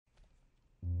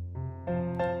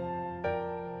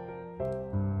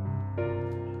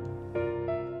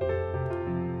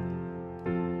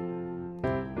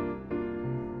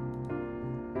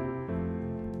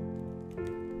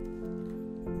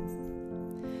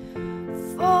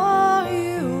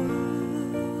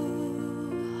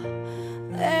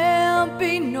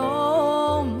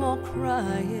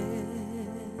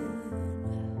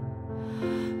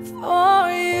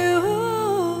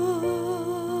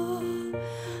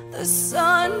the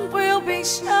sun will be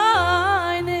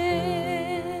shining,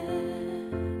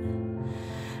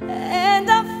 and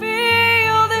I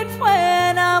feel that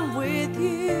when I'm with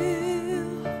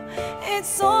you,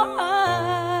 it's alright.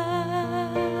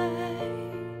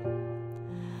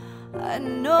 I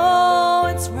know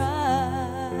it's right.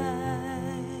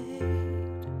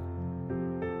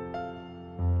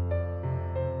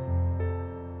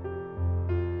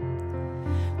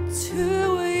 To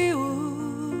you,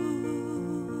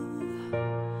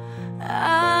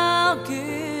 I'll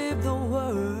give the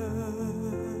world.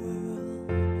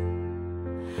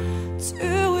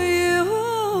 To you,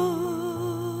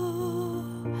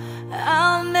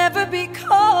 I'll never be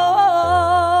cold,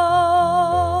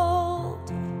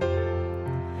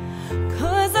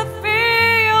 'cause I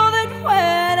feel that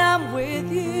when I'm with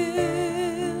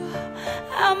you,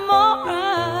 I'm alright.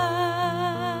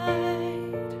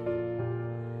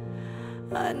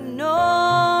 I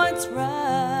know it's right.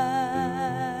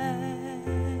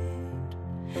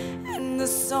 And the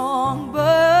songbirds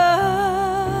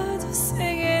are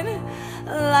singing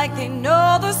like they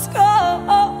know the score.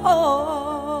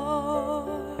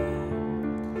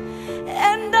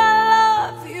 And I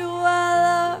love you, I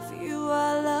love you,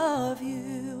 I love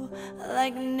you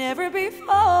like never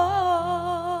before.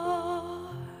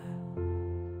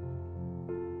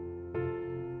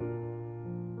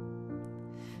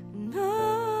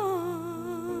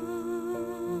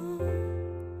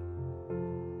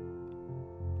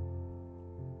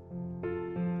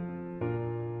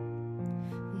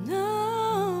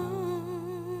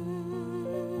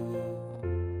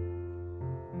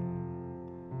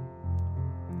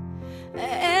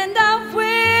 And I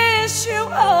wish you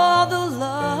all the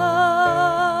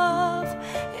love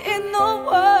in the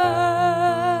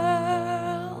world,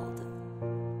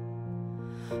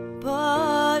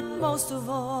 but most of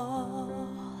all,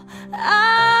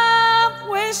 I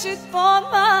wish it for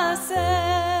myself.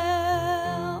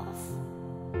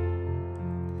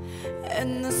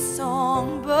 And the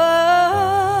songbirds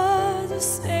are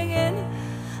singing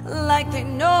like they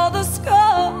know the score.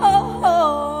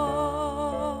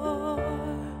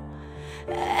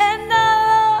 And I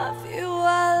love you,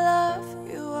 I love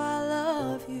you, I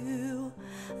love you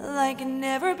like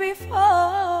never before,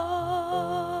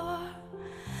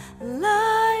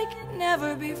 like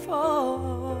never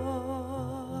before,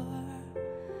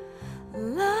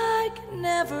 like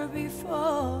never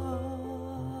before.